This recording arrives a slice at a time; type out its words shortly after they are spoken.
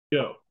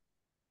Go.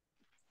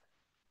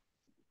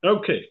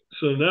 Okay,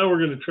 so now we're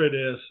going to try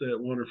to ask that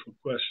wonderful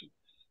question.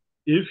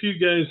 If you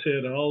guys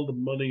had all the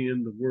money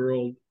in the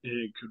world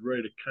and could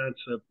write a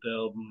concept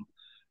album,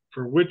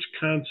 for which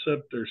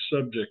concept or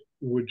subject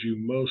would you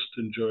most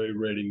enjoy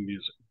writing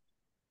music?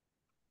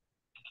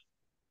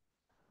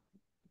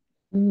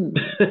 Mm.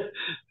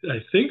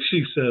 I think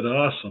she said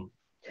awesome.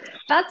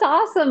 That's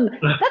awesome.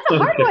 That's a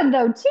hard Okay, one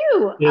though,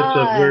 too. it's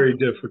a very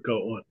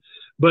difficult one.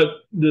 But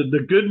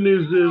the good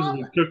news is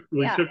All,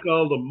 we yeah. took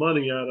all the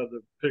money out of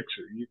the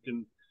picture. You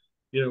can,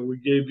 we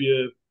gave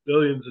you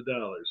billions of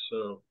dollars.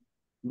 So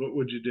what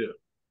would you do?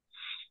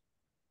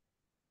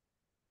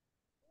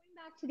 Going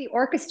back to the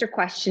orchestra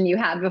question you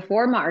had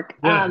before, Mark,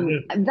 Yeah, yeah.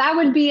 that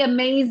would be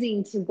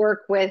amazing to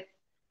work with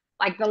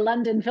like the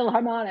London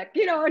Philharmonic,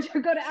 or to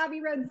go to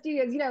Abbey Road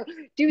Studios,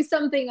 do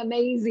something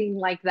amazing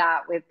like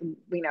that with,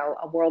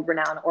 a world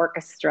renowned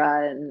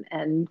orchestra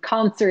and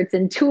concerts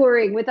and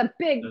touring with a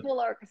big That's full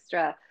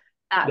orchestra.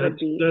 That would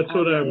be that's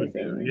what I would do.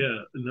 amazing.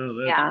 Yeah, no,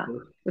 Yeah.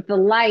 that's With the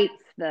lights,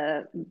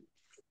 the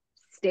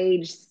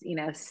stage,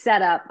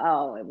 set up.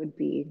 Oh, it would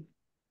be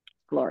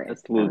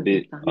glorious. That That will would be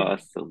be fun.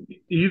 awesome.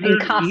 either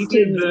And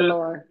costumes that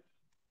galore.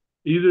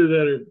 either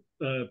that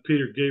or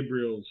Peter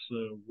Gabriel's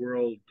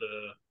world.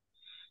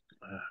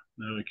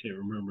 Now I can't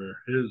remember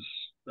his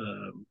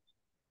um,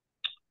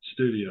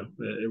 studio.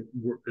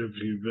 If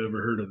you've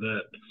ever heard of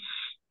that,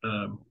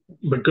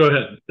 but go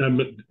ahead. All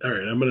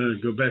right. I'm going to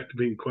go back to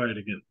being quiet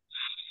again.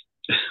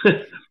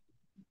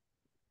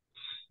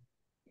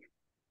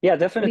 Yeah,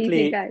 What do you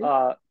think, definitely.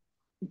 guys?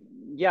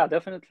 Yeah,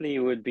 definitely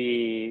would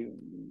be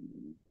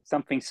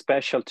something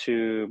special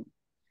to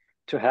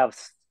have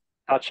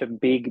such a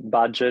big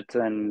budget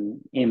and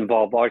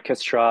involve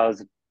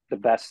orchestras, the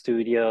best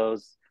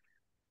studios,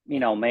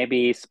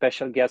 maybe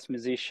special guest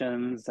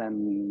musicians,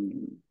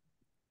 and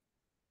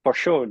for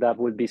sure that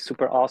would be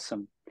super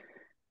awesome.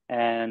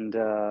 And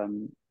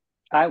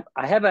I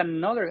have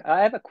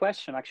a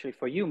question actually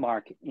for you,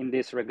 Mark, in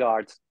this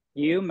regards.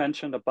 You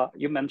mentioned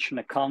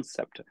a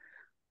concept.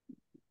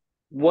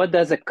 What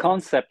does a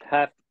concept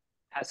have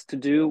has to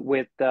do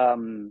with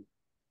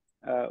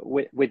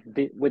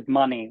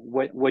money?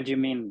 What do you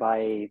mean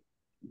by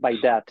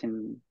that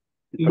in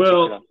particular?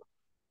 Well,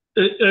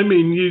 I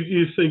mean,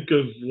 you think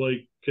of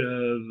like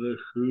the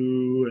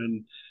Who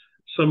and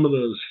some of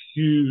those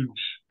huge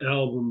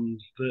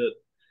albums that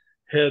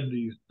had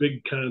these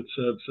big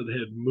concepts that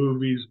had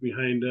movies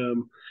behind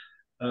them.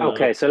 Uh,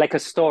 Okay, so like a yeah,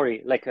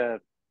 story,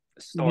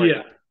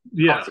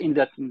 yeah. in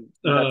that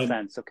Um,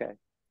 sense. Okay,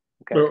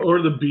 okay, or, okay.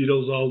 or the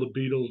Beatles, all the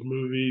Beatles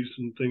movies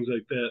and things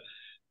like that.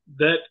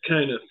 That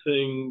kind of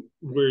thing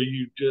where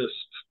you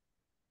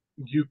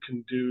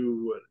can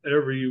do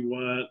whatever you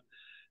want,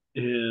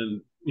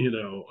 and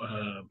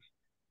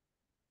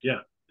yeah,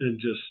 and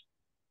just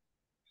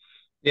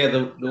Yeah,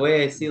 the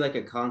way I see like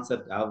a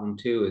concept album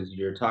too is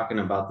you're talking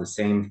about the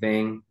same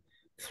thing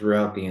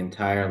throughout the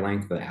entire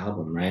length of the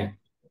album, right?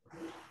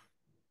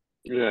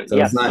 Yeah, So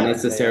it's not yes, yeah, yeah.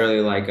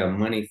 necessarily like a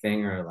money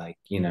thing or like,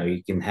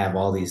 you can have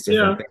all these yeah,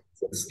 different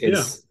things. yeah.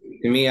 It's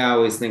to me, I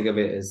always think of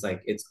it as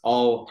like it's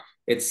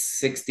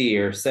 60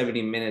 or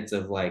 70 minutes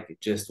of like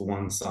just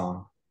one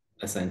song,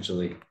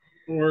 essentially.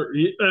 Or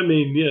I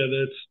mean, yeah,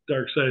 that's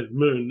Dark Side of the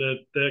Moon,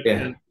 that kind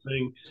Yeah. of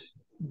thing.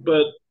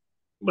 But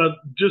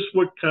just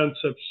what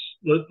concepts?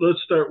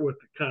 Let's start with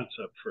the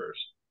concept first.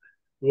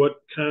 What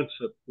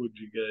concept would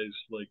you guys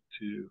like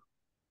to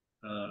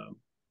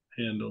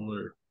handle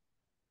or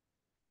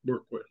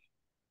work with,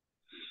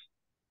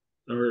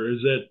 or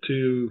is that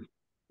too?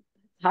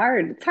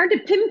 Hard. It's hard to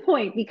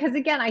pinpoint because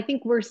again, I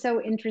think we're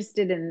so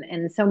interested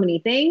in so many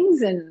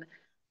things, and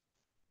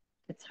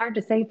it's hard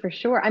to say for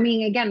sure. I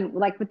mean, again,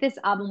 like with this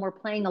album, we're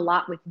playing a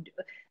lot with.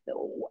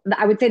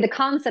 I would say the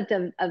concept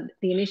of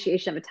the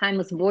initiation of a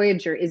timeless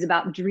Voyager is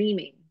about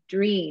dreaming,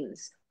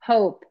 dreams,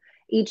 hope.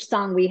 Each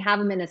song we have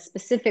them in a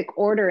specific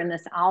order in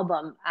this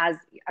album as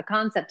a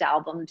concept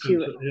album to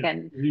Yeah,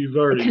 again you've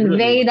already written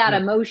convey it. that Yeah,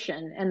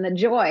 emotion and the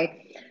joy.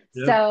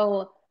 yeah.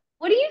 So,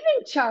 what do you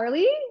think,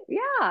 Charlie?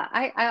 Yeah,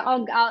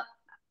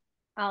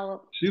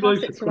 I'll She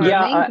toss likes it a to our Yeah,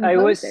 question. main I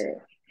was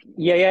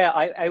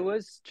composer. I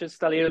was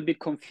just a little bit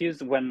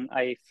confused when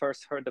I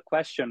first heard the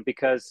question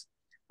because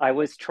I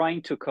was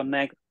trying to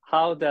connect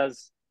how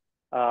does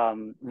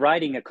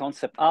writing a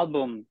concept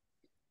album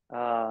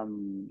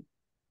um,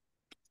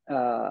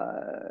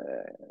 uh,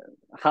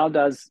 how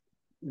does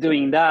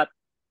doing that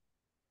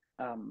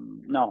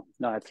no,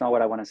 it's not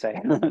what I want to say.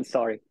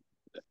 Sorry.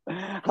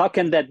 How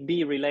can that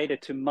be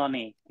related to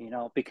money?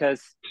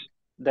 Because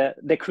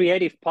the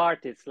creative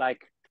part is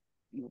like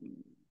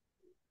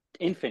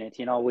infinite.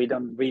 We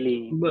don't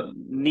really But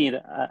need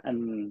well,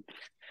 and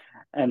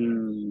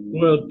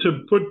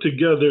to put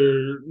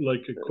together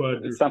like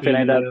a something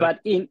like that. quadrophenia. But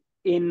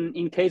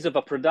in case of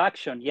a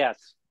production,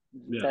 yes,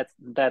 Yeah.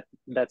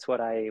 that's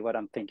what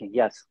I'm thinking.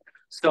 Yes.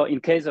 So in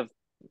case of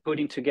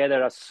putting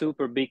together a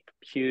super big,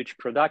 huge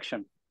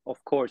production,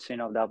 of course,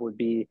 that would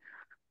be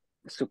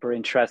super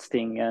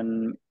interesting.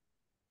 And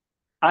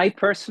I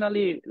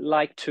personally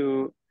like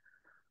to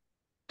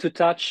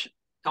touch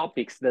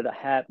topics that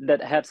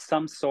have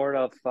some sort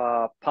of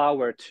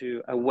power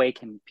to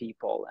awaken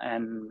people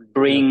and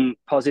bring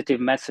positive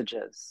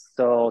messages.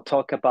 So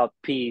talk about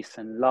peace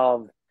and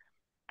love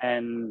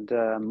and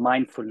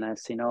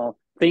mindfulness,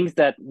 things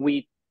that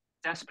we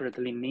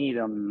desperately need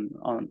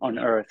on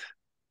Earth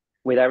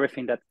with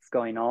everything that's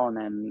going on.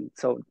 And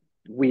so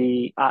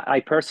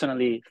I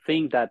personally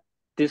think that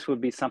this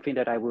would be something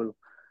that I will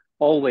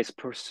always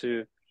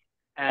pursue.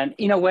 And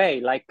in a way,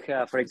 like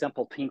for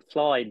example, Pink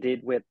Floyd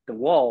did with The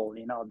Wall.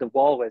 The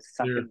Wall was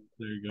something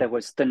that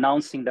was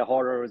denouncing the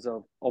horrors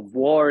of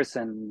wars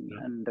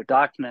and the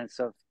darkness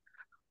of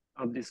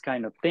this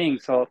kind of thing.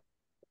 So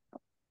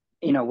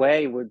in a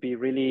way, it would be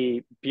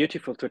really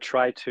beautiful to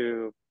try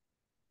to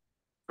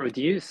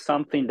produce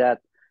something that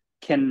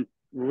can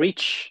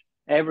reach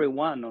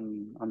everyone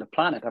on the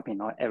planet. I mean,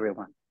 not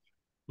everyone,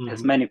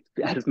 as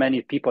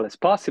many people as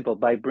possible,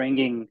 by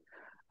bringing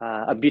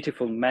a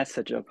beautiful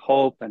message of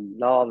hope and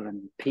love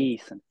and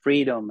peace and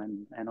freedom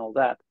and all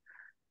that.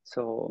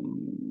 So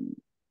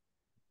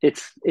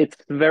it's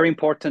very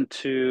important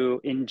to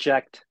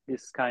inject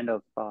this kind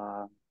of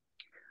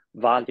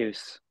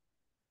values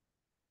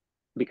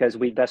because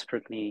we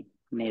desperately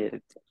need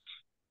it.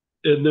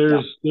 And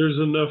there's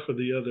enough of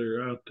the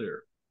other out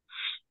there.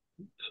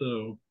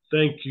 So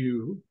thank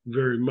you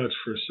very much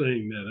for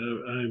saying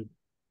that.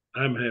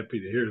 I'm happy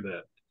to hear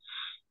that.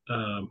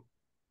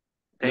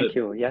 Thank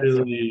you. Yes.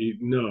 Really,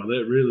 no,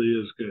 that really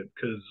is good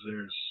because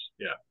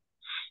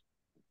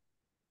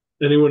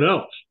Anyone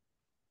else?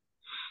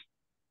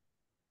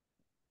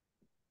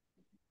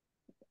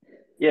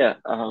 Yeah,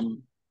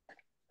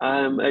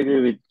 I'm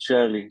agree with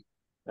Charlie.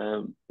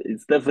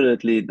 It's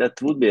definitely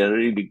that would be a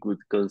really good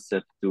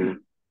concept to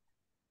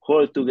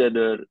hold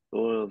together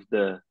all of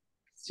the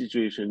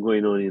situation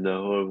going on in the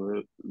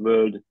whole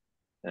world,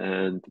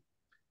 and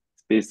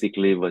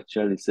basically what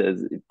Charlie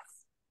says,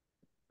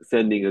 it's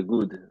sending a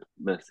good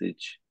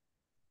message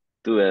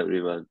to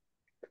everyone.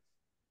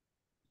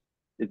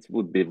 It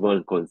would be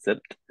one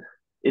concept.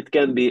 It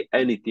can be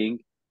anything.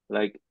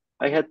 Like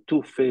I had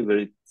two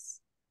favorites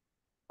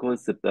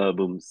concept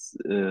albums,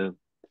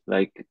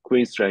 like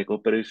Queen Strike,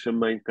 Operation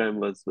Mindcrime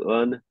was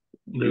one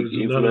big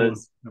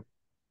influence,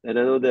 and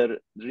another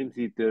Dream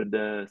Theater,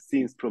 the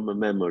Scenes from a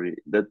Memory.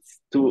 That's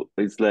two.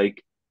 It's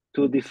like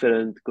two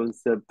different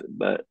concepts,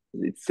 but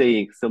it's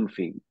saying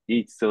something.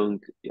 Each song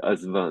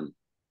as one.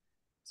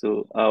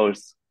 So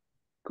ours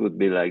could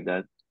be like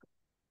that.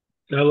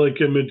 I like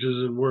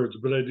Images and Words,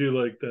 but I do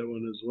like that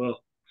one as well.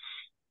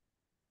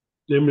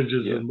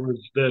 Images and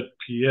Words, that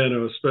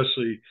piano,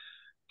 especially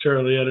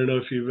Charlie. I don't know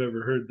if you've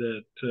ever heard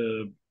that.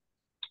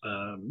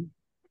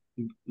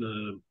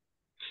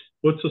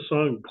 What's the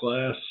song?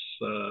 Glass.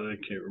 I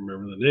can't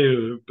remember the name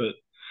of it, but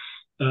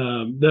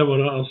that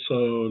one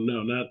also.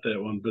 No, not that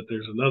one. But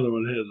there's another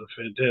one that has a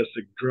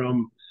fantastic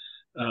drum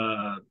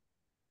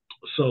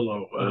solo.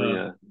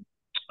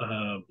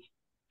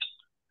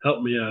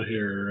 Help me out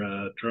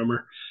here,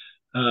 drummer.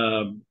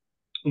 Come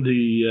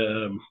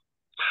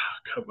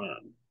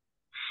on,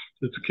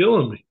 it's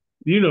killing me.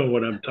 You know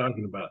what I'm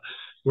talking about,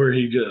 where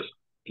he just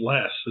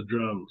blasts the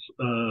drums.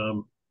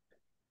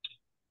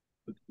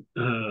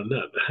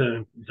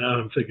 Now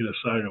I'm thinking of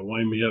song of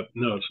Wind Me Up.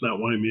 No, it's not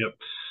Wind Me Up.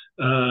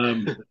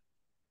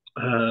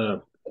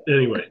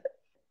 Anyway,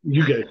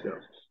 you guys go.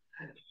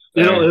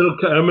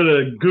 I'm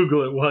gonna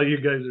Google it while you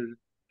guys are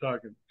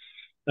talking.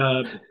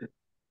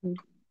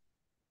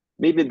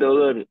 Maybe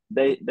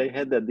they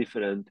had a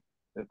different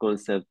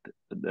concept.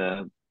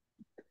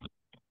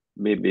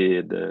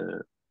 Maybe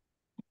the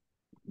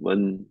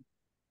one,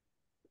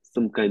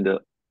 some kind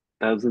of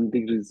 1,000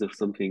 Degrees or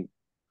something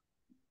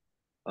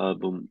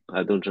album.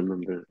 I don't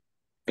remember.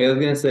 I was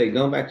gonna say,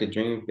 going back to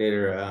Dream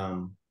Theater,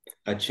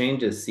 A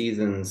Change of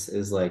Seasons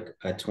is like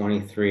a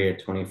 23 or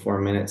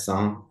 24-minute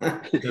song,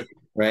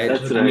 right?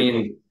 That's right. I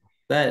mean,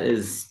 that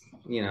is,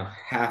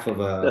 half of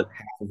a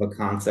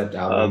concept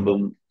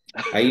album.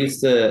 I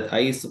used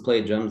to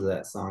play drums of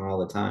that song all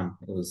the time.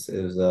 It was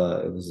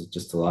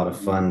just a lot of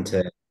fun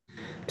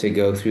to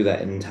go through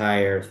that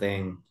entire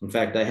thing. In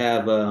fact, I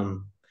have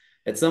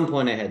at some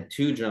point I had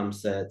two drum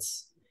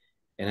sets,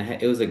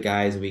 and it was a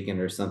guy's weekend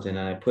or something,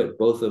 and I put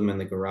both of them in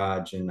the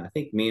garage, and I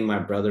think me and my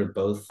brother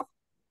both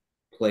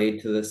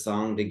played to this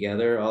song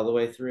together all the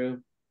way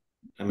through.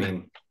 I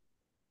mean,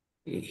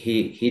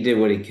 he did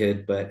what he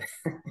could, but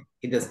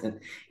he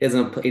doesn't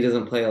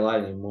play a lot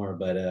anymore,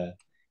 but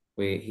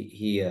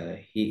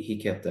he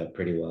kept up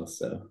pretty well,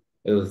 so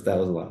that was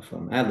a lot of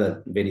fun. I have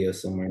that video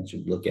somewhere. You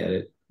should look at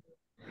it.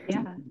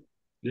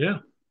 Yeah.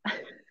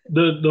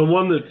 The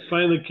one that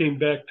finally came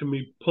back to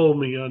me, Pull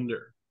Me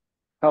Under.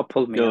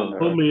 Pull Me Under.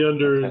 Pull Me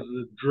Under is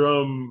the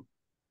drum.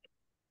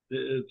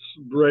 It's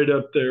right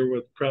up there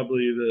with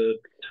probably the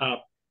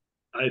top,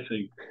 I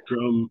think,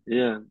 drum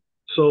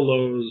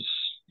solos.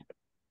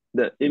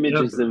 The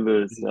Images and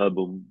Words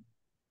album.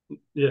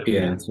 Yeah,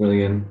 it's really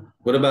good.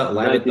 What about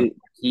Live at the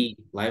Marquee?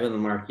 Live at the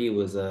Marquee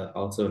was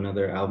also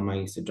another album I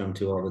used to drum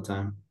to all the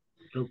time.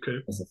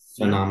 Okay. It's a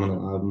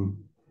phenomenal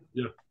album.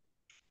 Yeah.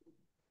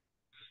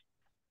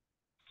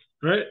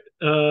 All right.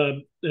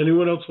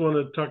 Anyone else want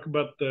to talk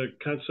about the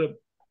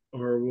concept,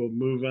 or we'll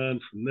move on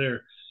from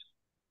there?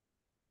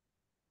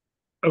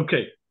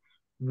 Okay.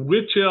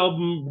 Which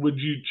album would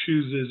you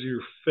choose as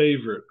your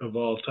favorite of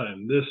all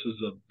time? This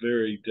is a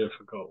very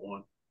difficult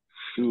one.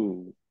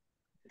 Ooh.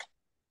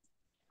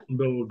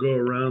 But we'll go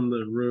around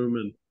the room,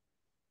 and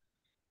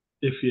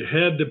if you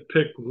had to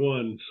pick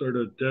one, sort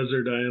of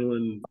desert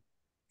island,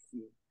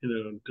 I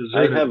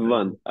deserted have island.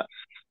 one.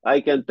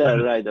 I can tell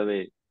right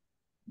away.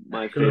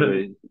 My Go ahead.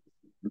 favorite.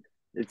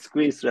 It's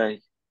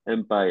Queensryche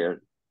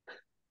Empire.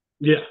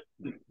 Yeah,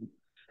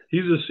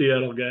 he's a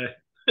Seattle guy.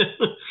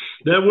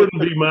 That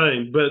wouldn't be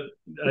mine, but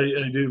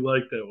I do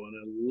like that one.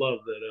 I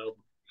love that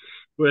album.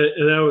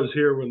 And I was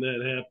here when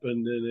that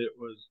happened, and it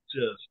was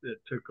just, it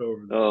took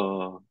over.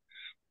 Oh,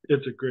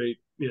 It's a great,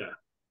 yeah.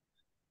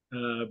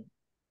 I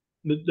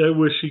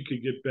wish he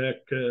could get back.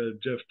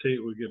 Jeff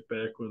Tate would get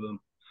back with him.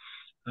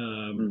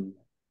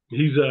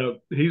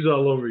 He's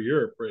all over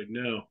Europe right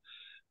now.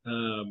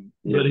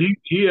 yeah. But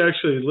he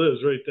actually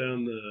lives right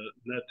down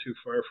not too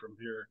far from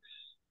here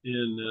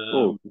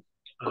in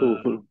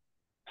Cool.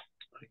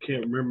 I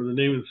can't remember the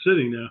name of the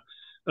city now,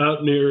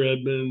 out near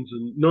Edmonds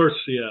and North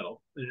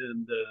Seattle.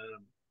 And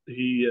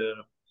he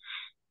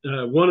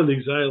one of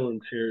these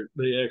islands here,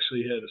 they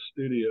actually had a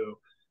studio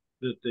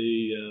that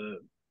they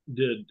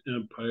did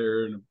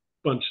Empire and a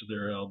bunch of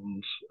their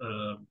albums,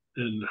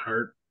 and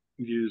Heart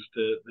used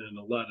it, and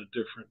a lot of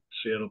different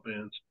Seattle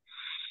bands.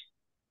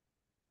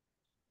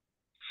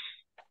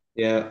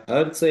 Yeah,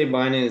 I would say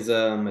mine is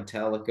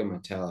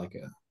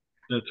Metallica.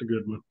 That's a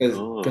good one.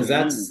 Because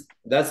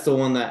that's the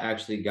one that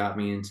actually got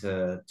me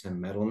into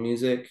metal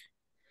music,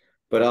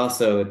 but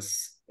also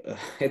it's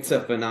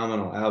a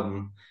phenomenal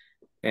album.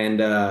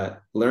 And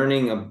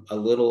learning a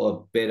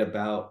bit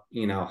about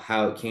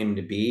how it came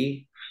to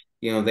be,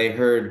 they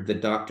heard the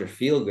Dr.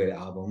 Feelgood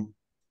album,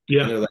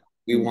 Yeah, and they're like,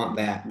 we want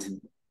that.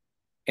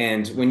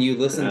 And when you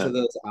listen to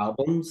those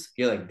albums,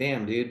 you're like,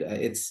 damn, dude,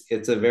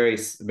 it's a very,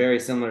 very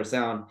similar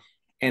sound.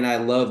 And I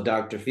love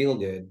Dr.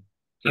 Feelgood.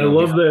 I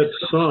love that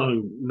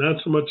song.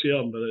 Not so much the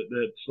album, but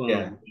that song.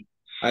 Yeah.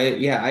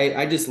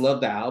 I just love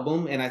the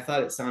album, and I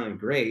thought it sounded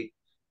great,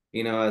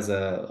 as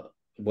a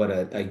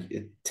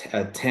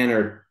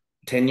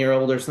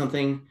 10-year-old or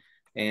something.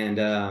 And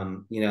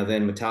then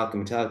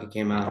Metallica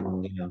came out,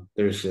 and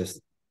there's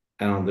just,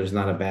 I don't know, there's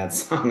not a bad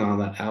song on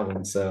that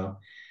album. So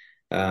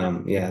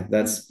yeah,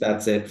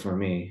 that's it for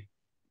me.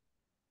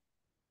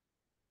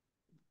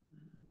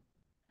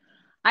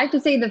 I have to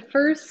say the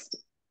first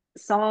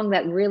song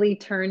that really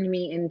turned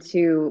me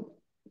into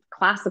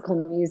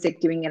classical music,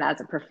 doing it as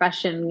a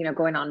profession,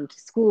 going on to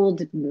school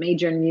to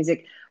major in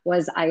music,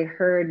 was I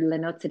heard Le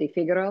Nozze di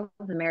Figaro,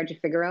 The Marriage of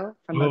Figaro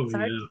from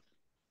Mozart. Yeah.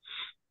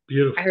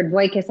 Beautiful. I heard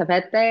Voi che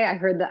sapete. I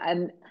heard that,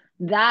 and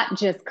that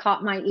just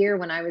caught my ear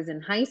when I was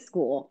in high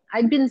school.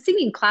 I'd been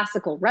singing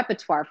classical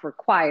repertoire for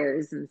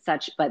choirs and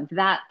such, but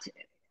that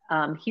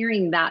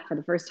hearing that for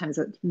the first time,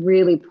 so it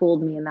really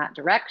pulled me in that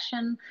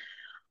direction.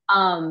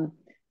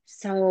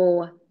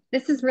 So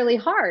this is really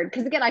hard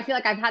because, again, I feel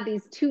like I've had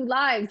these two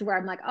lives where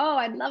I'm like, oh,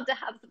 I'd love to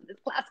have some of this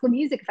classical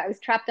music if I was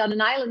trapped on an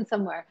island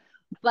somewhere.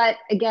 But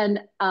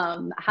again,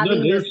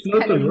 having this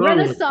kind of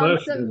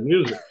renaissance of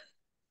music.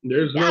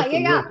 There's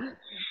nothing wrong.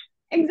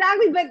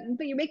 Exactly,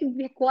 but you're making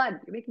me pick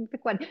one. You're making me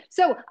pick one.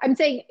 So I'm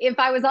saying if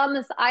I was on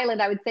this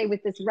island, I would say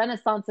with this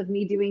renaissance of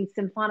me doing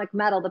symphonic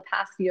metal the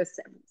past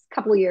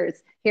couple of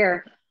years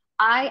here,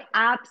 I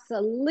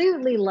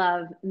absolutely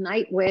love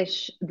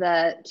Nightwish,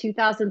 the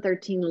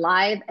 2013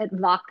 live at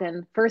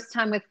Wacken, first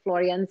time with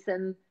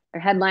Floriansen,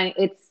 their headline.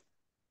 It's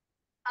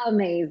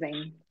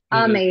amazing.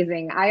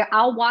 Amazing.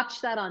 I'll watch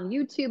that on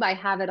YouTube. I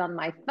have it on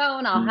my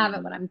phone. I'll have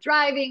it when I'm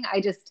driving.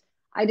 I just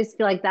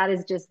feel like that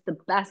is just the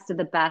best of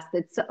the best.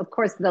 It's of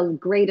course the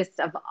greatest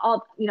of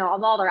all,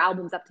 of all their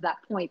albums up to that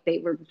point. They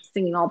were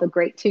singing all the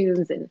great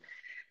tunes, and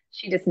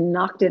she just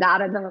knocked it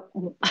out of the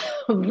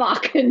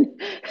Wacken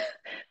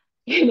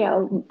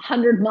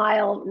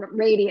 100-mile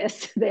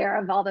radius there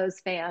of all those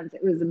fans.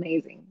 It was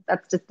amazing.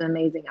 That's just an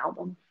amazing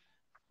album.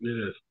 It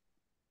is.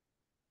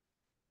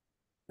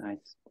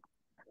 Nice.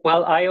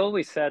 Well, I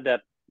always said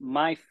that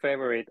my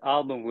favorite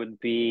album would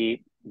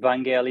be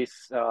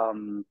Vangelis'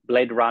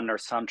 Blade Runner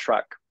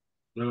soundtrack.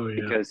 Oh,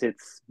 yeah. Because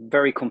it's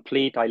very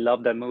complete. I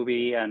love that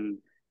movie, and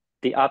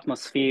the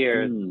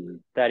atmosphere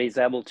that he's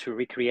able to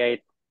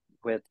recreate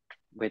with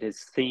his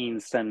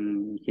scenes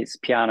and his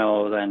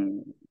piano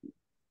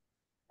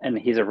and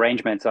his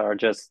arrangements are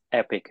just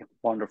epic,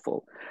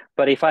 wonderful.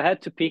 But if I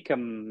had to pick a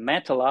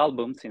metal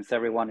album, since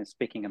everyone is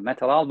picking a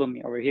metal album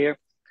over here,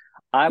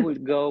 I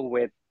would go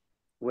with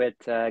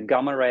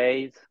Gamma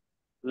Ray's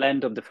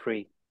Land of the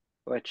Free,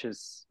 which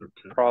is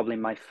probably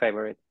my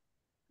favorite.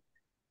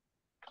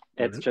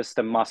 It's just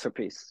a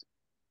masterpiece.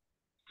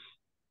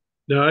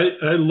 Now,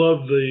 I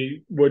love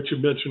what you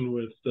mentioned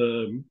with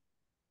the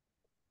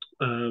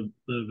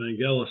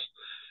Vangelis.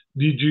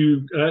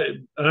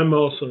 I'm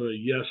also a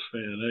Yes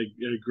fan.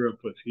 I grew up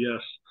with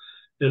Yes,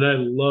 and I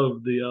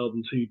love the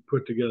albums he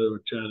put together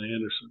with John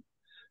Anderson.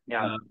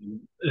 Yeah.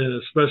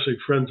 And especially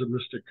Friends of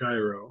Mr.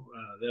 Cairo.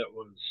 That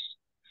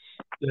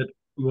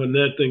when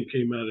that thing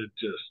came out,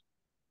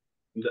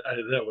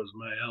 that was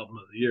my album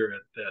of the year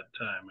at that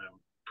time. I'm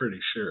pretty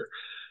sure.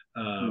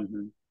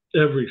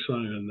 Every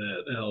song on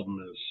that album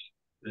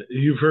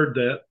you've heard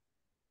that?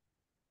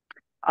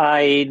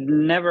 I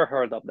never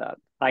heard of that.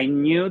 I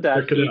knew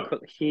that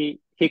he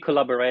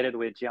collaborated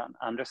with Jan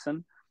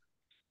Anderson,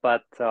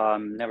 but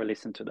never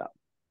listened to that.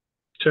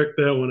 Check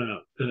that one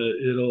out.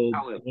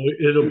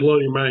 It'll blow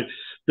your mind.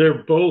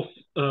 They're both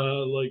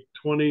like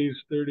 20s,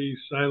 30s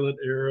silent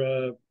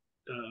era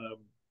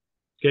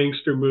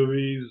gangster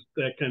movies,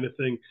 that kind of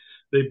thing.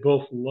 They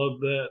both love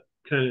that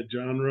kind of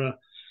genre,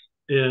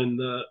 and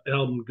the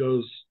album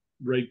goes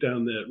right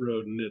down that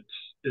road, and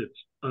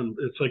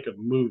it's like a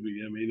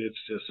movie. I mean, it's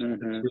it's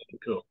really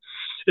cool.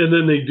 And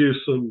then they do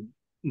some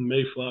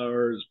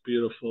Mayflower is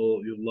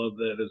beautiful. You love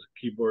that as a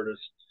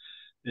keyboardist.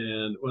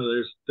 And well,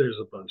 there's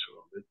a bunch of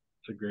them.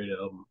 It's a great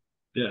album.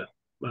 Yeah,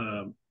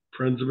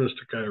 Friends of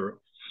Mr. Cairo.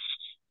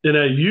 And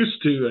I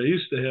used to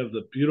have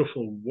the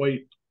beautiful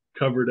white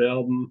covered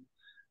album.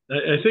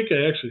 I think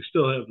I actually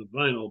still have the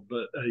vinyl,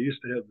 but I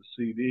used to have the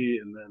CD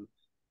and then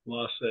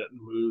lost that in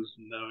moves,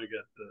 and now I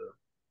got the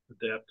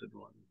adapted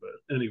one. But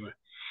anyway,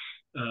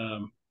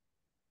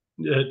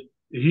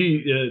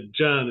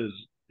 John is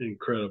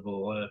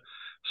incredible.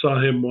 Saw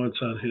him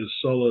once on his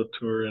solo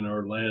tour in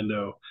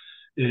Orlando,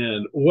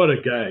 and what a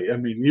guy. I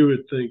mean, you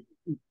would think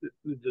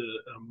the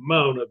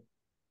amount of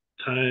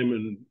time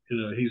and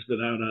he's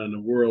been out on the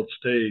world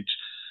stage,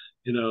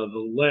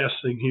 the last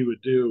thing he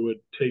would do would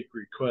take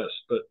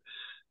requests, but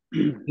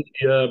he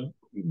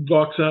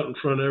walks out in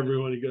front of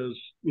everyone. He goes,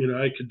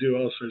 I could do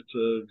all sorts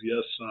of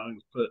Yes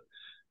songs, but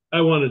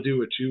I want to do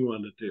what you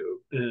want to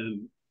do.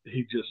 And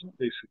he just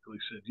basically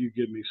said, you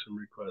give me some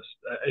requests.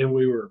 And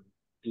we were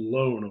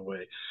blown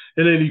away.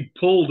 And then he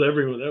pulled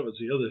everyone. That was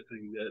the other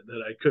thing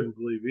that I couldn't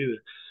believe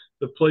either.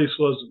 The place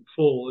wasn't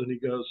full. And he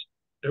goes,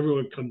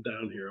 everyone come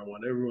down here. I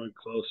want everyone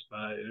close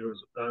by. It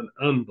was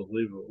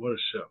unbelievable. What a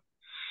show.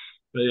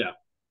 But yeah,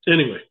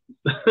 anyway,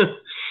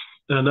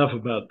 enough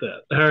about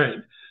that. All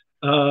right.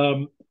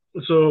 All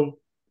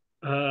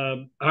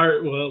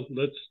right, well,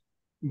 let's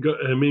go.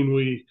 I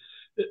mean,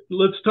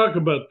 let's talk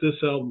about this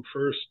album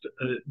first,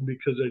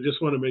 because I just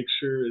want to make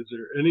sure, is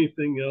there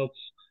anything else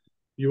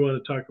you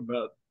want to talk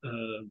about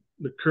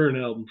the current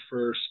album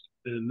first?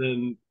 And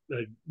then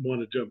I want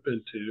to jump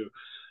into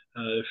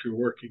if you're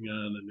working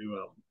on a new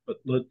album.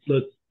 But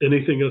let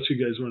anything else you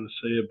guys want to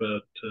say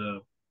about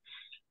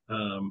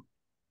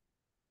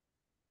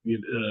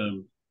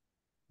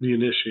the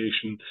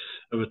initiation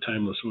of A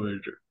Timeless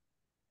Voyager?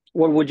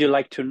 What would you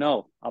like to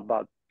know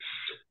about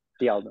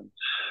the album?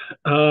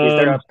 Is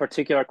there a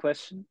particular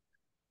question?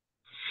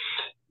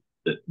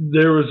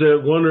 There was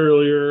that one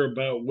earlier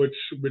about which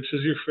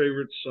is your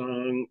favorite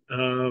song.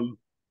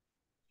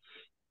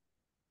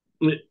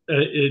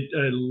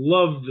 I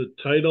love the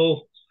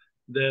title,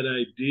 that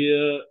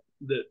idea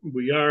that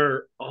we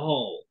are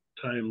all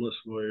timeless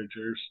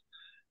voyagers,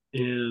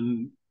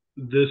 and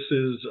this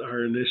is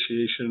our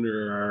initiation,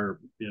 or our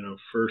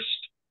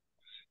first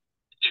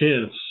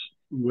chance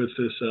with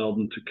this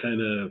album to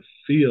kind of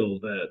feel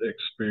that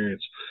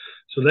experience.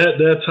 So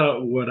that's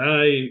what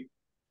I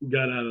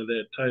got out of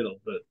that title.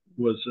 But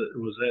was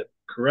that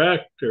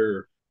correct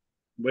or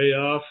way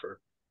off? Or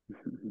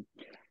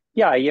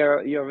yeah,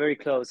 you're very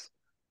close.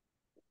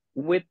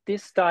 With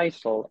this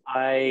title,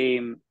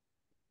 I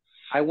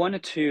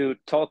wanted to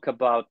talk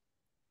about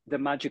the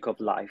magic of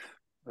life.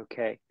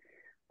 Okay.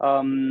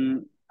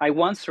 I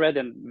once read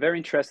a very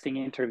interesting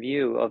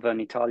interview of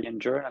an Italian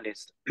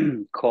journalist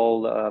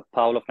called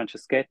Paolo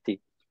Franceschetti,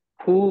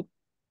 who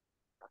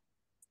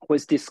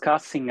was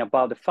discussing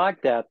about the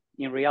fact that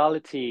in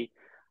reality,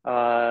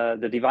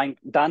 the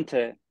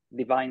Dante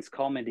Divine's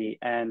Comedy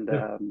and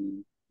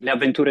Le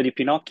Avventure di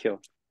Pinocchio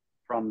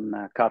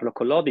from Carlo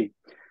Collodi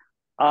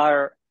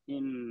are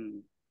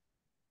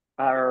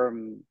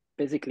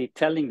basically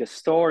telling the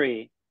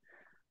story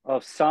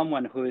of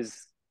someone who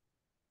is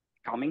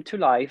coming to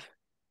life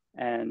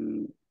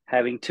and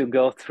having to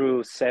go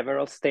through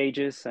several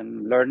stages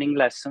and learning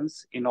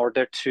lessons in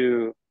order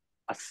to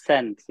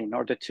ascend, in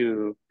order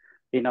to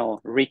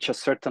reach a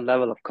certain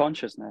level of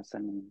consciousness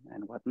and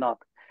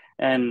whatnot.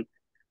 And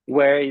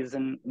in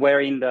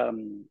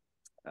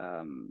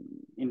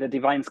the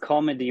Divine's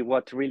Comedy,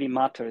 what really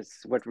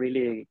matters, what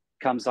really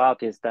comes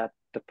out, is that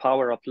the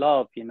power of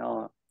love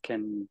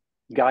can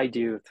guide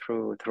you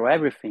through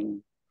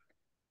everything.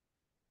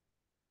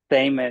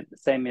 Same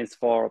is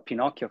for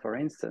Pinocchio, for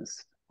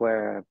instance,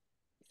 where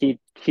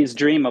his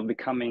dream of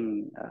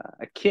becoming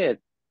a kid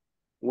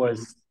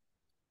was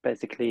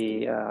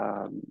basically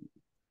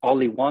all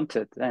he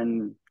wanted.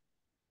 And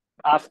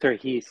after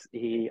he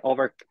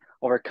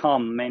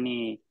overcome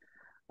many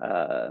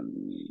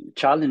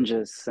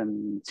challenges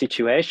and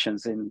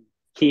situations, and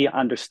he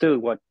understood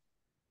what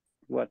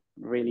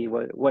really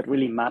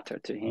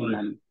mattered to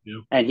him,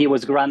 and he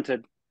was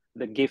granted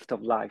the gift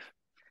of life.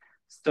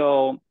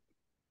 So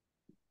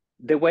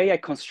the way I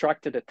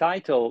constructed the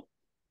title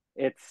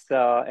it's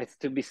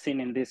to be seen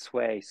in this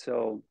way.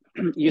 So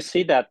you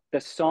see that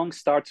the song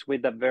starts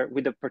with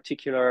a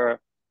particular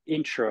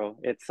intro.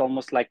 It's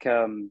almost like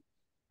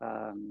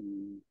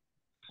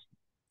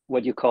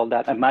what do you call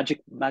that? A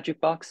magic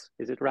box,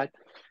 is it right?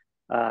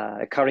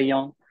 A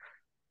carillon,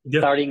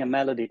 Yes. starting a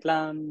melody,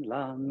 lan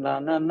lan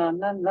lan lan lan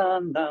lan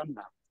lan lan.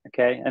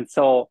 Okay, and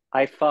so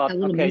I thought,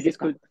 okay, this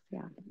could,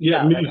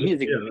 yeah,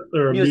 music,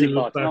 or a music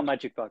box, box. not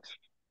magic box.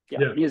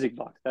 Yeah, music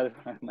box. That's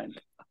what I meant.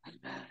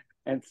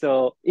 And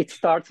so it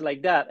starts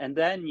like that, and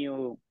then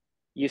you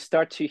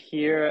start to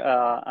hear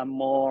a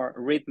more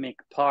rhythmic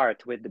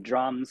part with the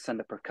drums and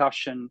the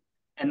percussion.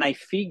 And I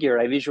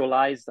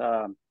visualize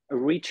a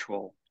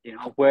ritual,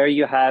 where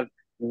you have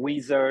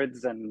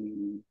wizards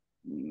and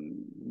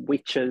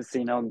witches,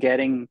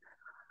 getting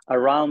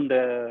around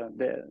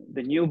the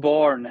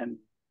newborn and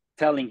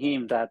telling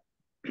him that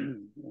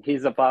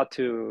he's about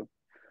to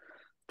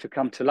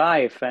come to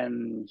life,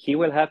 and he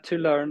will have to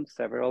learn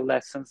several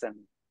lessons and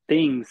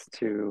things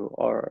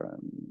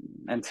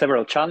and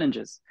several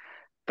challenges.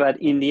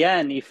 But in the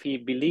end, if he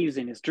believes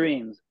in his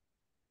dreams,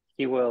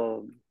 he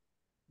will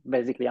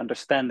basically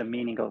understand the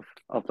meaning of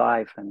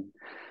life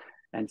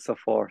and so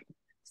forth.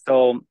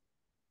 So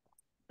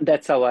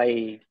that's how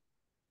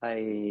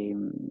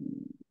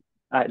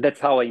that's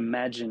how I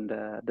imagine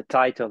the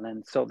title.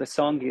 And so the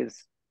song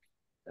is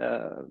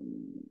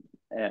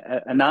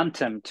an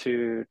anthem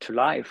to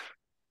life,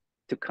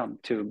 to come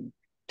to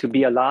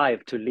be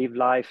alive, to live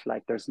life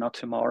like there's no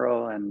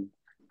tomorrow, and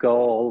go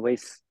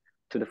always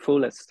to the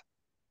fullest.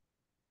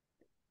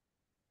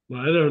 Well,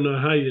 I don't know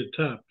how you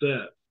top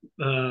that.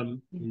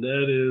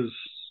 That is,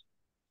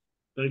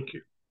 thank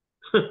you.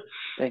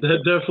 Thank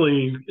that you.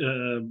 definitely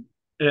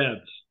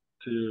adds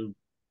to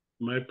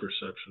my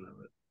perception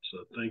of it. So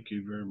thank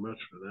you very much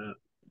for that.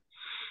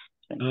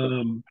 Thank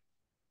you.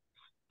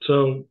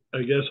 So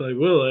I guess I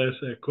will ask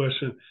that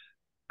question.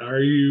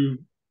 Are you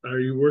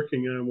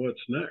working on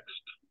what's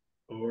next?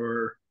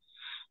 Or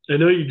I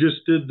know you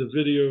just did the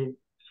video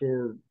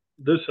for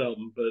this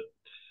album, but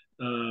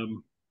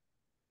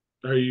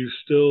are you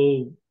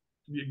still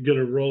going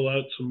to roll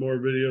out some more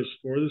videos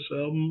for this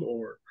album?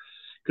 Or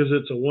because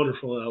it's a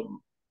wonderful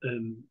album,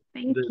 and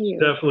there's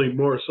definitely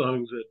more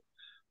songs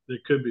that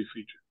could be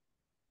featured.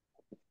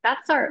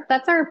 That's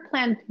our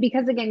plan,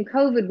 because again,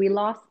 COVID, we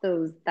lost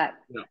that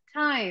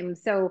time.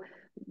 So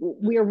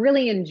we're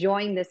really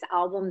enjoying this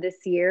album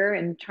this year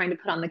and trying to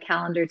put on the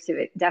calendar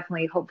to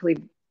definitely, hopefully,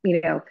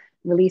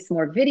 release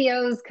more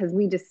videos, because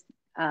we just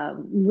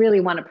really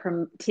want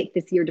to take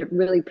this year to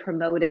really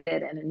promote it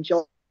and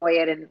enjoy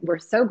it. And we're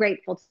so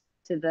grateful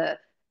to the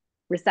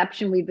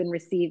reception we've been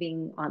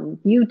receiving on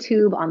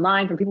YouTube,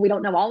 online, from people we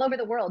don't know all over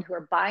the world who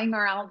are buying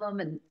our album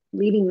and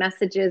leaving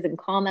messages and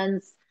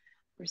comments.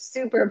 We're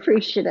super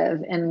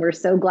appreciative, and we're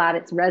so glad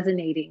it's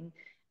resonating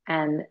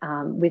and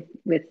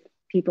with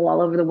people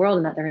all over the world,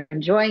 and that they're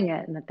enjoying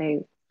it, and that they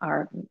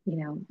are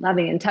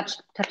loving and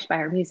touched by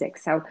our music.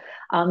 So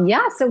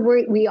so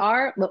we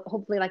are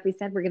hopefully, like we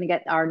said, we're going to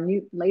get our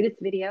latest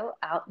video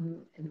out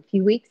in a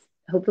few weeks,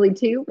 hopefully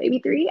 2, maybe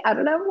 3, I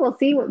don't know, we'll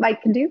see what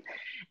Mike can do.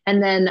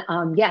 And then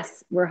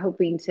yes, we're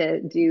hoping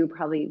to do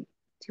probably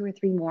 2 or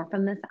 3 more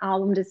from this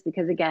album, just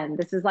because again,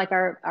 this is like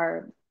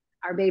our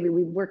baby.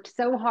 We've worked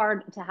so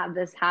hard to have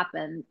this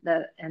happen,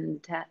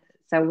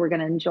 so we're going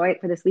to enjoy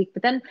it for this week.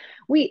 But then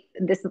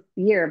this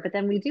year, but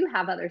then we do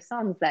have other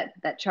songs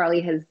that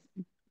Charlie has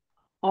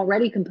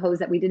already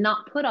composed that we did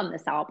not put on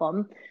this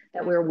album,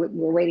 that we're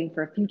waiting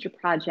for a future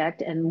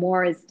project, and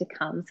more is to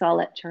come. So I'll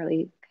let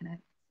Charlie kind of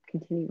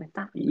continue with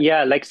that.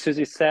 Yeah, like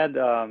Susie said,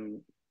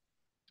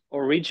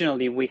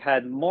 originally we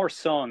had more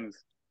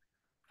songs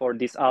for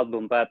this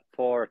album, but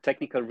for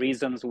technical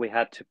reasons we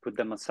had to put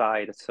them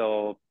aside.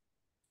 So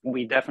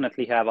we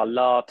definitely have a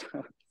lot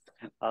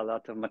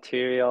of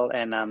material,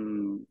 and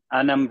I'm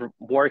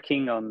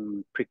working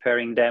on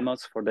preparing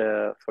demos for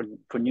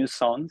new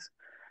songs,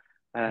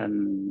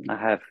 and I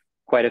have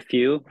quite a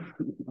few.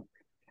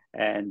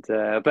 And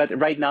but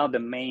right now the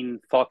main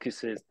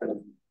focus is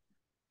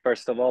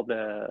first of all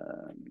the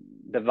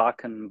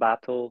Vakan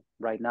battle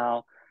right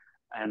now,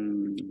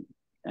 and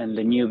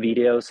the new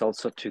videos,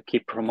 also to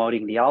keep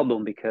promoting the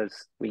album,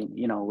 because we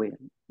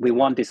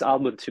want this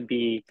album to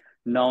be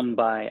known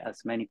by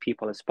as many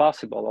people as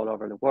possible all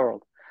over the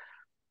world.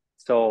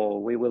 So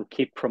we will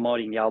keep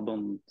promoting the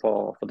album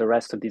for the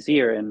rest of this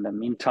year. In the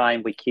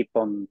meantime, we keep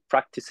on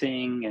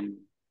practicing and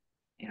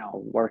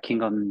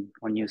working on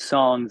new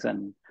songs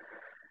and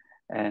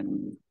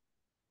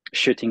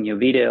shooting new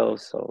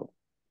videos. So,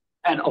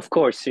 and of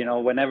course,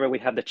 whenever we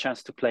have the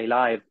chance to play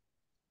live,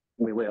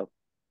 we will.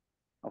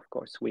 Of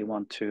course, we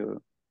want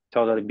to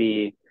totally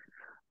be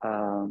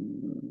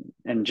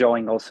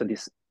enjoying also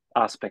this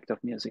aspect of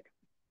music.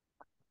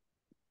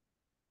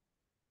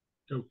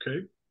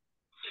 Okay.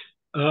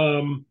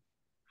 All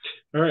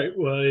right.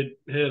 Well, it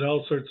had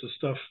all sorts of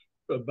stuff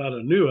about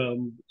a new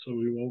album, so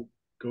we won't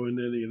go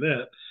into any of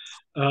that.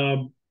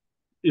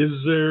 Is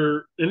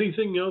there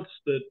anything else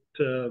that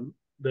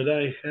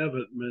I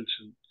haven't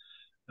mentioned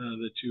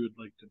that you would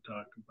like to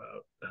talk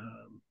about?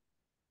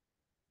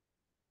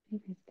 I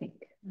think.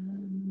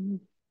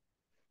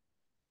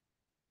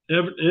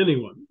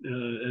 Anyone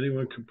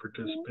can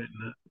participate in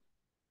that.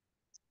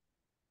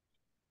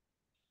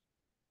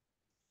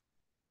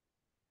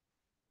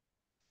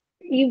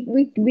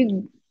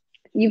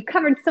 You've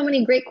covered so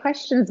many great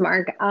questions,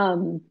 Mark.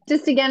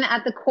 Just again,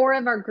 at the core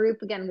of our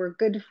group, again, we're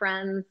good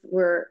friends.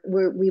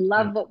 We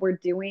love what we're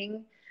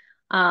doing.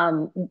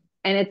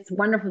 And it's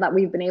wonderful that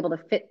we've been able to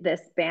fit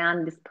this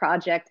band, this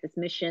project, this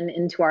mission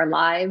into our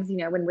lives, you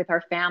know, and with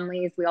our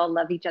families. We all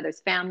love each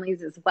other's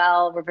families as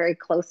well. We're very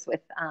close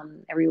with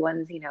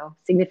everyone's, you know,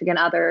 significant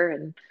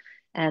other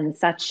and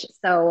such.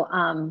 So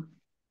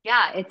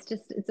yeah, it's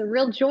a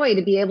real joy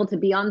to be able to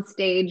be on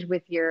stage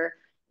with your,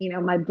 you know,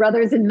 my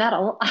brothers in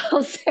metal,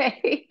 I'll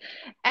say,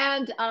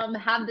 and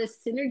have this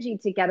synergy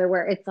together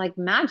where it's like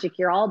magic.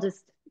 You're all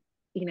just,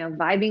 you know,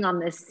 vibing on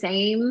this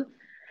same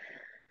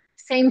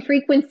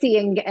frequency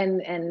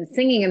and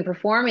singing and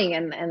performing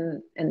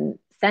and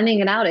sending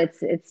it out.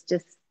 It's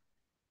just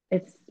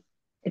it's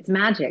it's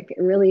magic.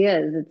 It really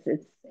is.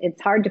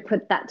 It's hard to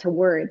put that to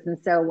words. And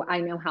so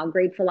I know how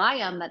grateful I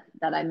am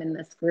that I'm in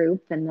this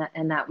group and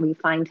that we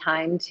find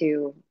time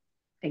to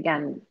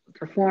again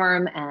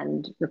perform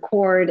and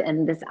record.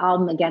 And this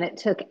album, again, it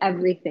took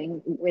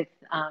everything with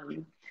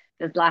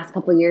the last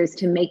couple of years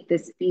to make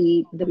this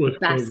be the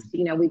best,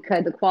 you know, we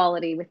could, the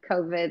quality with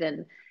COVID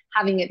and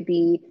having it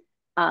be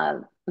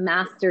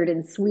mastered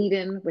in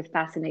Sweden with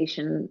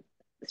Fascination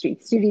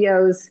Street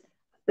Studios.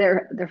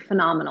 They're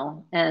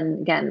phenomenal.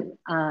 And again,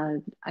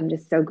 I'm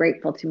just so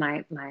grateful to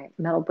my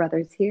metal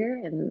brothers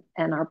here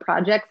and our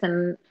projects.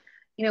 And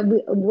you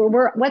know,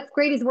 we're what's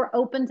great is we're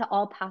open to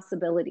all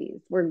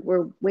possibilities.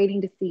 We're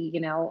waiting to see, you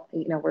know,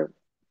 we're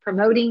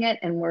promoting it,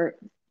 and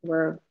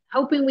we're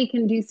hoping we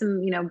can do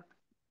some, you know,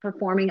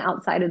 performing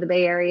outside of the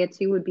Bay Area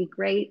too would be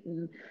great,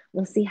 and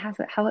we'll see how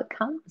it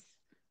comes.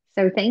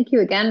 So thank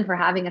you again for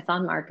having us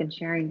on, Mark, and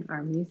sharing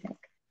our music.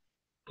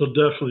 Well,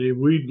 definitely,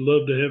 we'd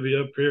love to have you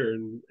up here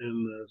in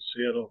the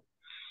Seattle,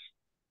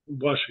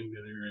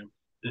 Washington area,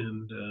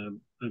 and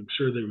I'm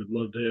sure they would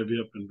love to have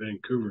you up in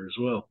Vancouver as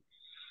well.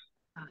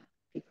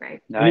 Be great.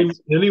 Nice.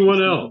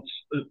 Anyone else?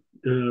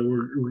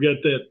 We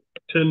got that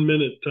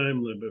 10-minute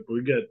time limit.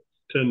 We got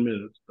 10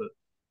 minutes, but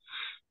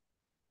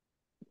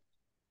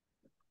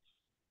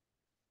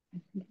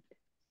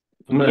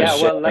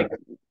yeah, well, like,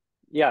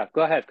 yeah,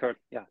 go ahead, Kurt.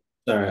 Yeah.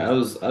 Sorry, I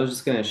was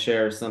just gonna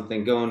share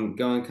something going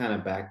kind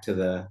of back to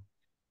the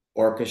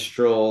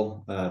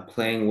orchestral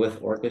playing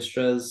with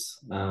orchestras.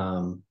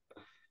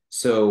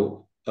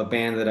 So a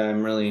band that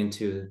I'm really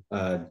into,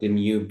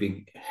 Demue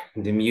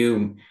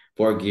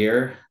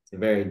Borgir. It's a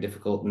very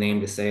difficult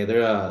name to say.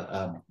 They're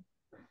a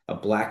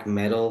black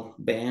metal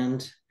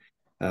band.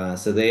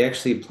 So they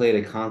actually played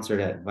a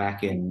concert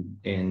back in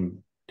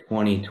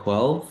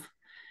 2012,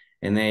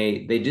 and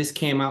they just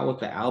came out with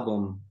the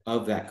album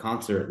of that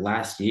concert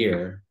last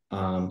year.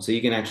 So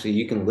you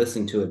can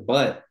listen to it,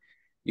 but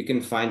you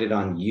can find it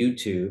on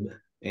YouTube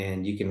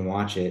and you can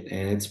watch it.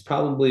 And it's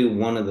probably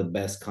one of the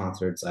best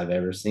concerts I've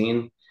ever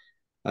seen.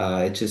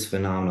 It's just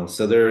phenomenal.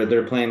 So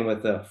they're playing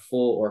with a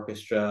full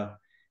orchestra.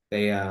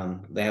 They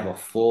have a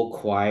full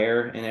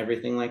choir and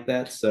everything like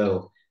that.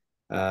 So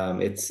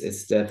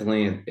it's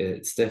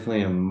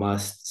definitely a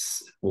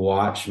must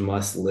watch,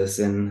 must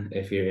listen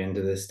if you're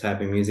into this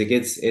type of music.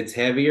 It's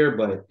heavier,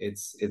 but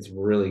it's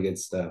really good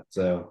stuff.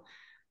 So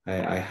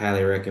I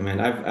highly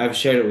recommend. I've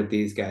shared it with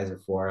these guys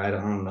before. I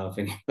don't know if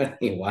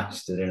anybody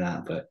watched it or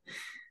not, but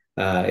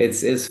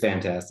it's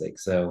fantastic.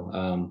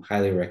 So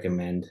highly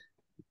recommend.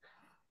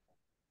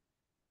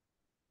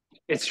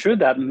 It's true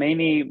that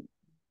many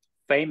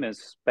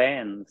famous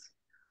bands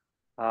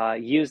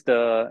use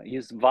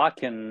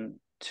Wacken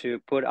to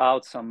put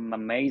out some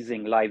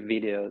amazing live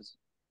videos.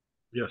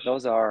 yes,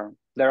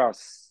 there are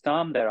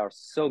some that are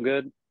so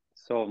good.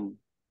 So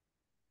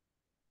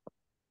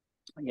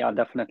yeah,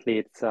 definitely,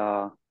 it's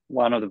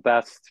one of the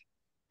best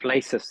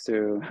places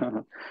to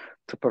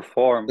to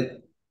perform.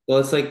 Well,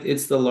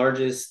 it's the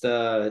largest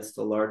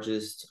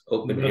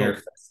open air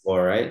festival,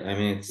 right? I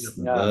mean, it's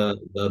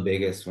the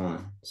biggest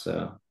one.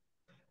 So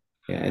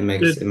yeah, it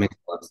makes a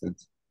lot of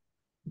sense.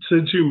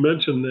 Since you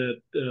mentioned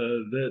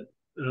that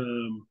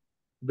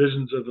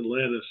Visions of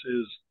Atlantis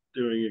is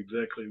doing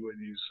exactly what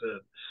you said.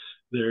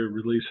 They're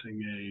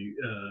releasing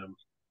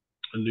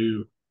a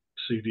new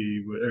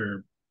CD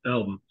or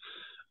album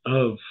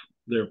of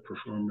their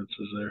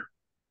performances there.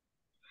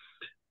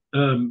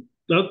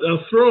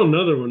 I'll throw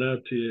another one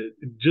out to you.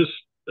 Just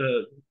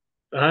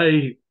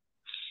I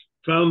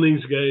found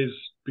these guys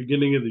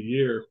beginning of the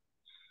year,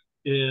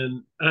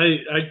 and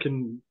I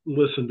can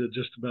listen to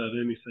just about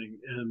anything.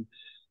 And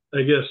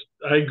I guess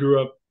I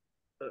grew up,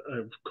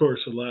 of course,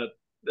 a lot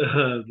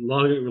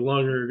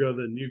longer ago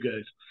than you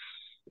guys.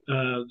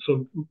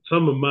 So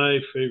some of my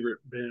favorite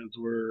bands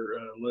were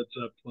Led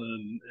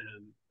Zeppelin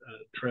and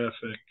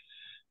Traffic,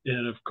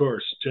 and of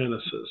course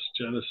Genesis.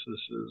 Genesis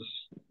is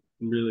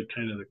really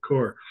kind of the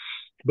core,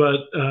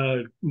 but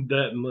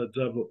that and Led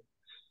Zeppelin.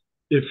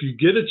 If you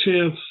get a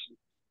chance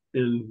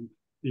and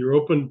you're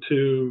open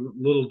to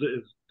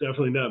it's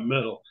definitely not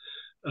metal,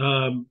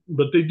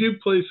 But they do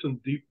play some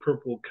Deep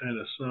Purple kind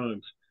of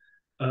songs.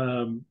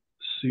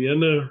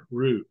 Sienna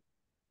Root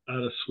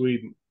out of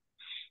Sweden,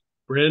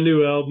 brand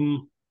new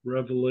album,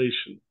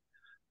 Revelation.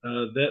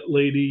 That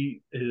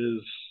lady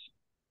is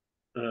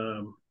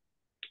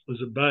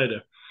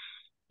Zabida,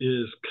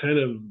 is kind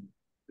of,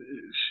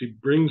 she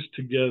brings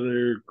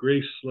together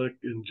Grace Slick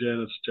and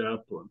Janis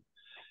Joplin,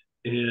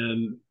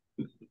 and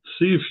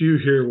see if you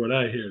hear what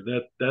I hear.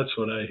 That's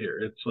what I hear.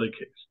 It's like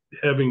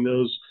having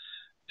those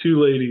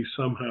two ladies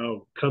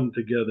somehow come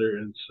together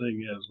and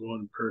sing as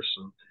one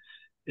person,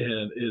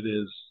 and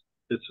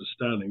it's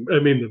astounding. I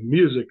mean, the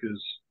music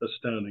is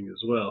astounding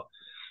as well.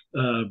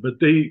 But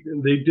they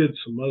did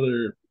some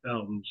other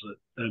albums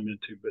that I'm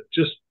into, but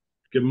just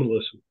give them a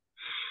listen.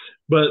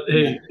 But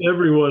hey,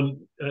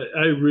 everyone,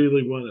 I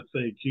really want to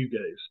thank you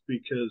guys,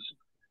 because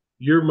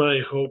you're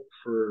my hope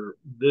for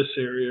this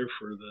area,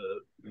 for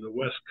the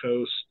West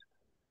Coast.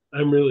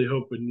 I'm really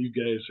hoping you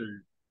guys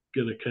are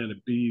going to kind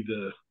of be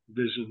the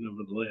vision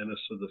of Atlantis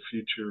of the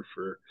future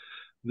for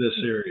this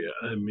area.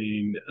 I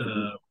mean,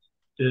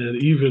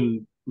 and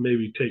even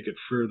maybe take it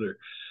further.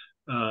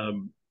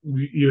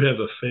 You have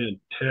a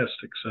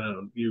fantastic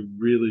sound. You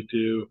really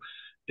do.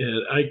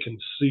 And I can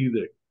see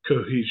the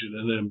cohesion,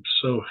 and I'm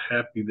so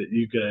happy that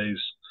you guys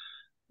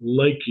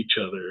like each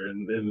other,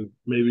 and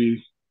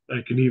maybe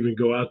I can even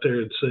go out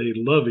there and say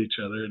love each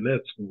other, and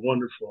that's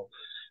wonderful.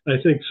 I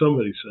think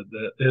somebody said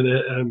that, and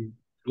I'm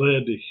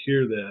glad to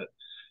hear that,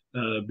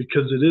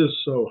 because it is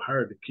so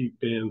hard to keep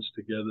bands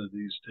together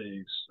these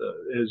days.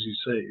 As you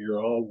say,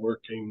 you're all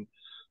working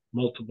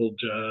multiple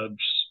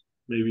jobs,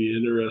 maybe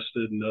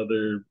interested in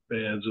other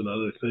bands and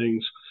other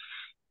things.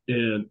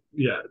 And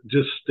yeah,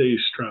 just stay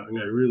strong.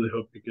 I really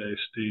hope you guys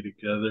stay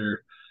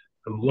together.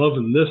 I'm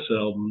loving this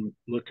album.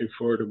 Looking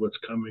forward to what's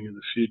coming in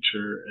the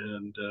future.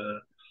 And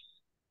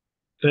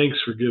thanks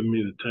for giving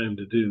me the time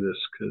to do this,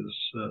 because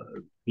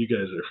you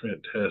guys are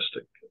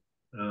fantastic.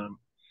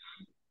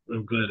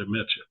 I'm glad I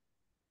met you.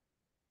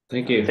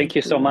 Thank you. Thank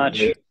you so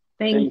much.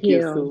 Thank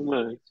you so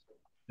much.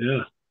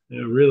 Yeah,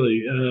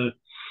 really.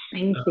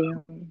 Thank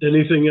you.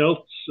 Anything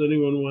else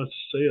anyone wants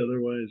to say?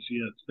 Otherwise,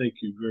 yeah, thank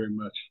you very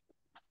much.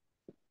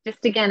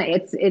 Just again,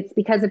 it's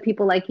because of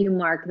people like you,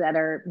 Mark, that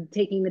are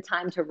taking the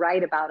time to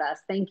write about us.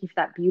 Thank you for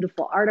that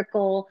beautiful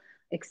article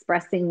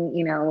expressing,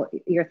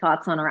 your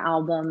thoughts on our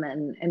album,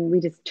 and we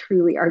just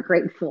truly are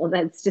grateful.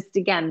 That's just,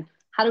 again,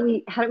 how do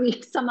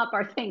we sum up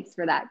our thanks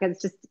for that?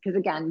 Because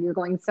again, you're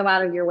going so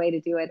out of your way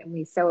to do it, and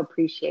we so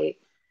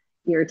appreciate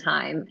your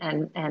time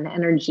and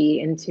energy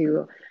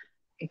into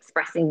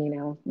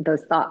expressing,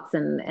 those thoughts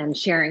and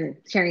sharing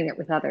it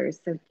with others.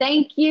 So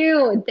thank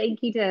you. And thank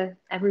you to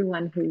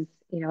everyone who's,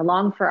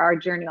 along for our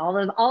journey, all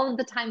of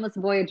the timeless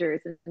Voyagers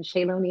and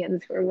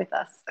Shaylonians who are with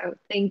us. So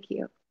thank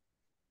you.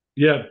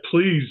 Yeah,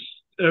 please,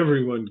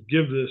 everyone,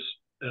 give this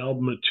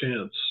album a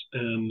chance.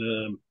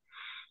 And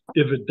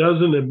if it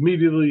doesn't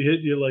immediately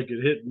hit you like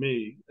it hit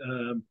me,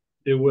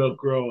 it will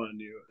grow on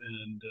you.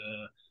 And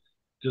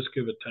just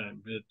give it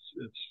time. It's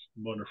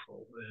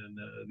wonderful. And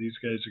these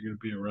guys are going to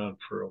be around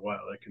for a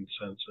while. I can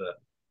sense that.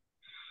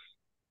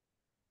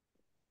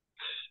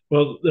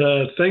 Well,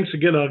 thanks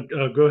again.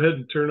 I'll go ahead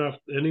and turn off.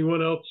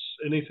 Anyone else?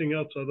 Anything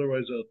else?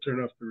 Otherwise, I'll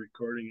turn off the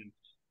recording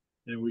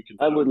and we can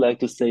talk. I would like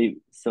to say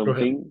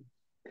something,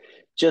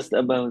 just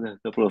about a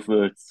couple of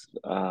words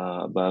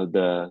about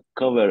the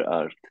cover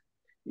art.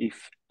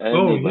 If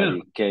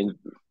anybody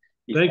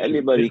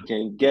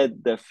can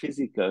get the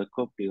physical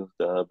copy of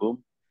the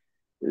album,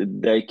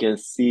 they can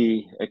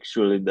see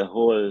actually the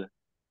whole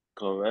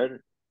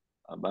cover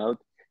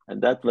about.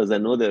 And that was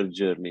another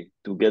journey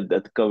to get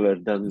that cover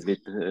done with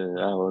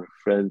our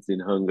friends in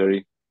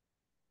Hungary.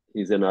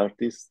 He's an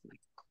artist,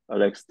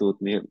 Alex Tóth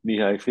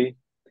Mihályfi.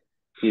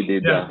 He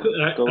did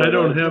I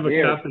don't have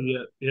a copy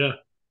yet. Yeah.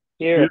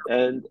 Here.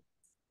 And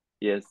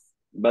yes,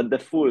 but the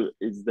full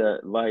is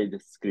the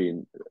wide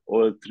screen,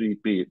 all 3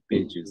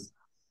 pages.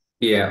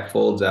 Yeah,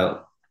 folds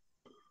out.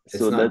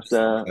 So that's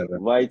a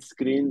wide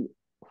screen,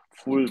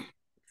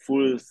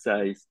 full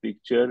size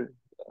picture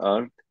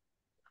art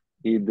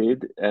he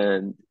did.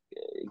 And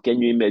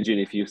can you imagine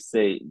if you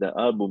say the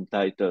album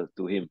title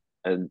to him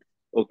and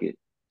okay,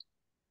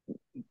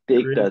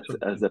 take that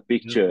as a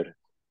picture,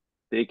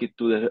 take it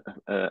to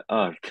the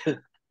art,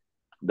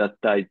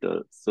 that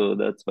title. So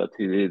that's what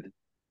he did.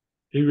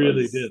 He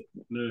really did.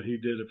 No, he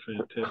did a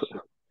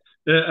fantastic.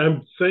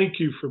 Thank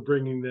you for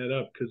bringing that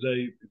up, because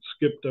I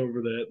skipped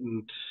over that.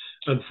 And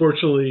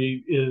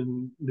unfortunately,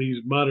 in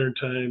these modern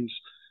times,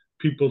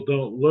 people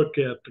don't look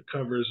at the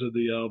covers of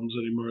the albums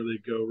anymore. They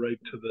go right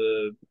to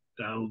the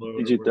download.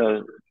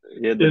 Digital.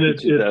 Yeah, and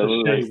it's a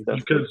shame,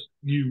 because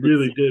you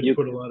really did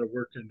put a lot of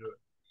work into it.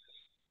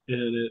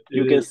 And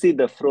you can see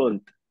the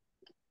front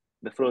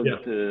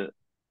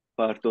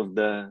part of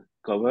the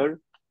cover,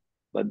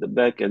 but the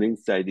back and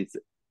inside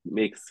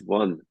makes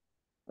one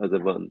as a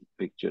one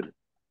picture.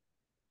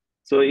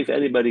 So if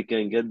anybody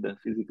can get the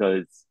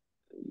physical,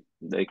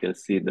 they can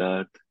see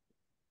that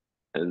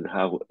and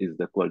how is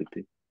the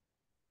quality.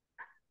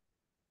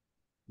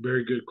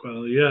 Very good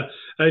quality. Yeah,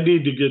 I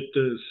need to get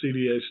the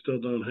CD. I still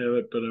don't have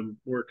it, but I'm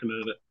working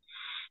on it.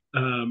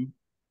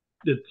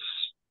 It's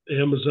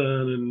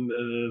Amazon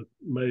and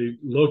my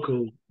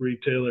local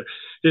retailer.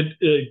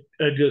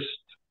 I just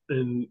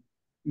and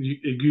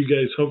you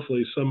guys,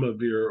 hopefully, some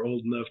of you are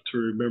old enough to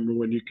remember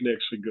when you can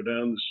actually go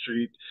down the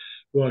street,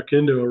 walk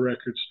into a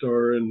record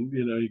store, and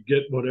you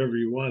get whatever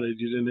you wanted.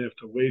 You didn't have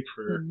to wait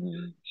for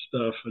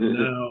stuff, and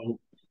now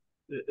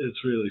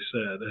it's really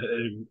sad.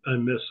 I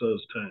miss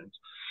those times.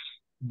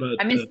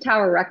 But I miss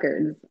Tower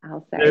Records,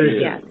 I'll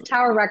say. Yes, go.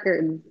 Tower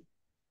Records.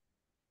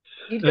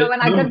 You'd go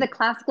and I'd go to the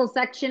classical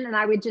section and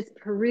I would just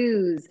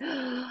peruse.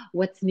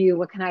 What's new?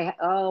 What can I,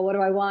 what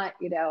do I want?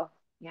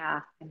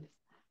 Yeah.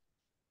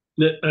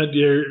 Are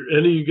any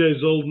of you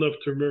guys old enough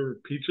to remember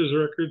Peaches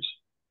Records?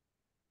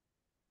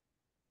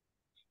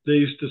 They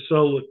used to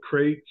sell the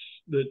crates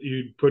that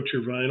you'd put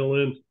your vinyl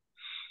in,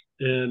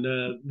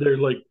 and they're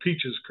like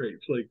Peaches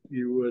crates, like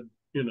you would,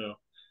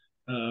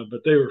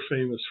 but they were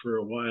famous for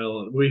a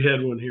while. We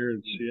had one here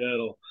in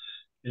Seattle,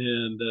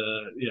 and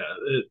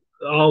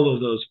all of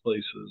those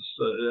places,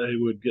 I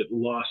would get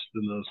lost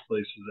in those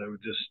places. I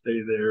would just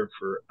stay there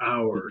for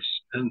hours,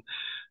 and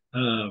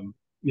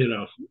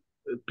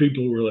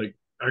people were like,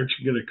 "Aren't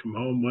you going to come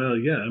home?" Well,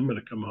 yeah, I'm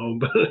going to come home,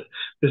 but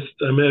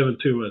I'm having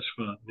too much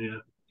fun. Yeah,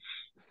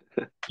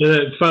 and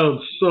I found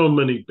so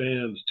many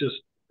bands.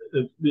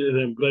 And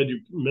I'm glad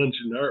you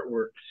mentioned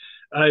artwork.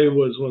 I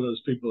was one of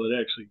those people that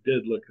actually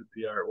did look at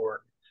the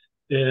artwork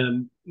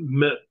and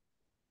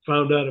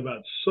found out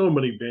about so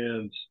many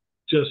bands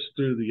just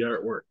through the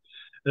artwork.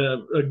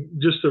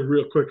 Just a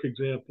real quick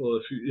example,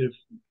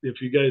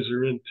 if you guys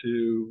are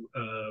into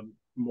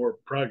more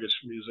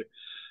proggish music,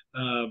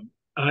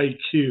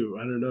 IQ.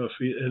 I don't know if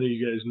any of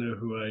you guys know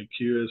who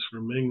IQ is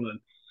from England,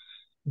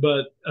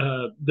 but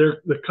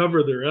the cover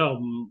of their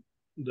album,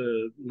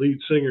 the lead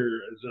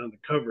singer is on the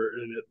cover,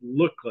 and it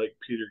looked like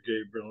Peter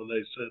Gabriel. And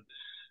I said,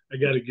 I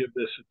got to give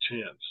this a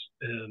chance,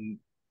 and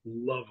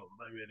love them.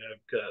 I mean,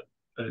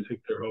 I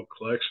think their whole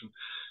collection.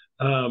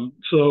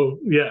 So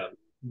yeah,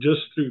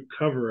 just through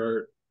cover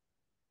art,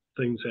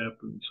 things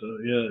happen. So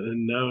yeah,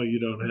 and now you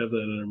don't have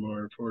that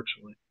anymore,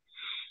 unfortunately.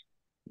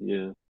 Yeah.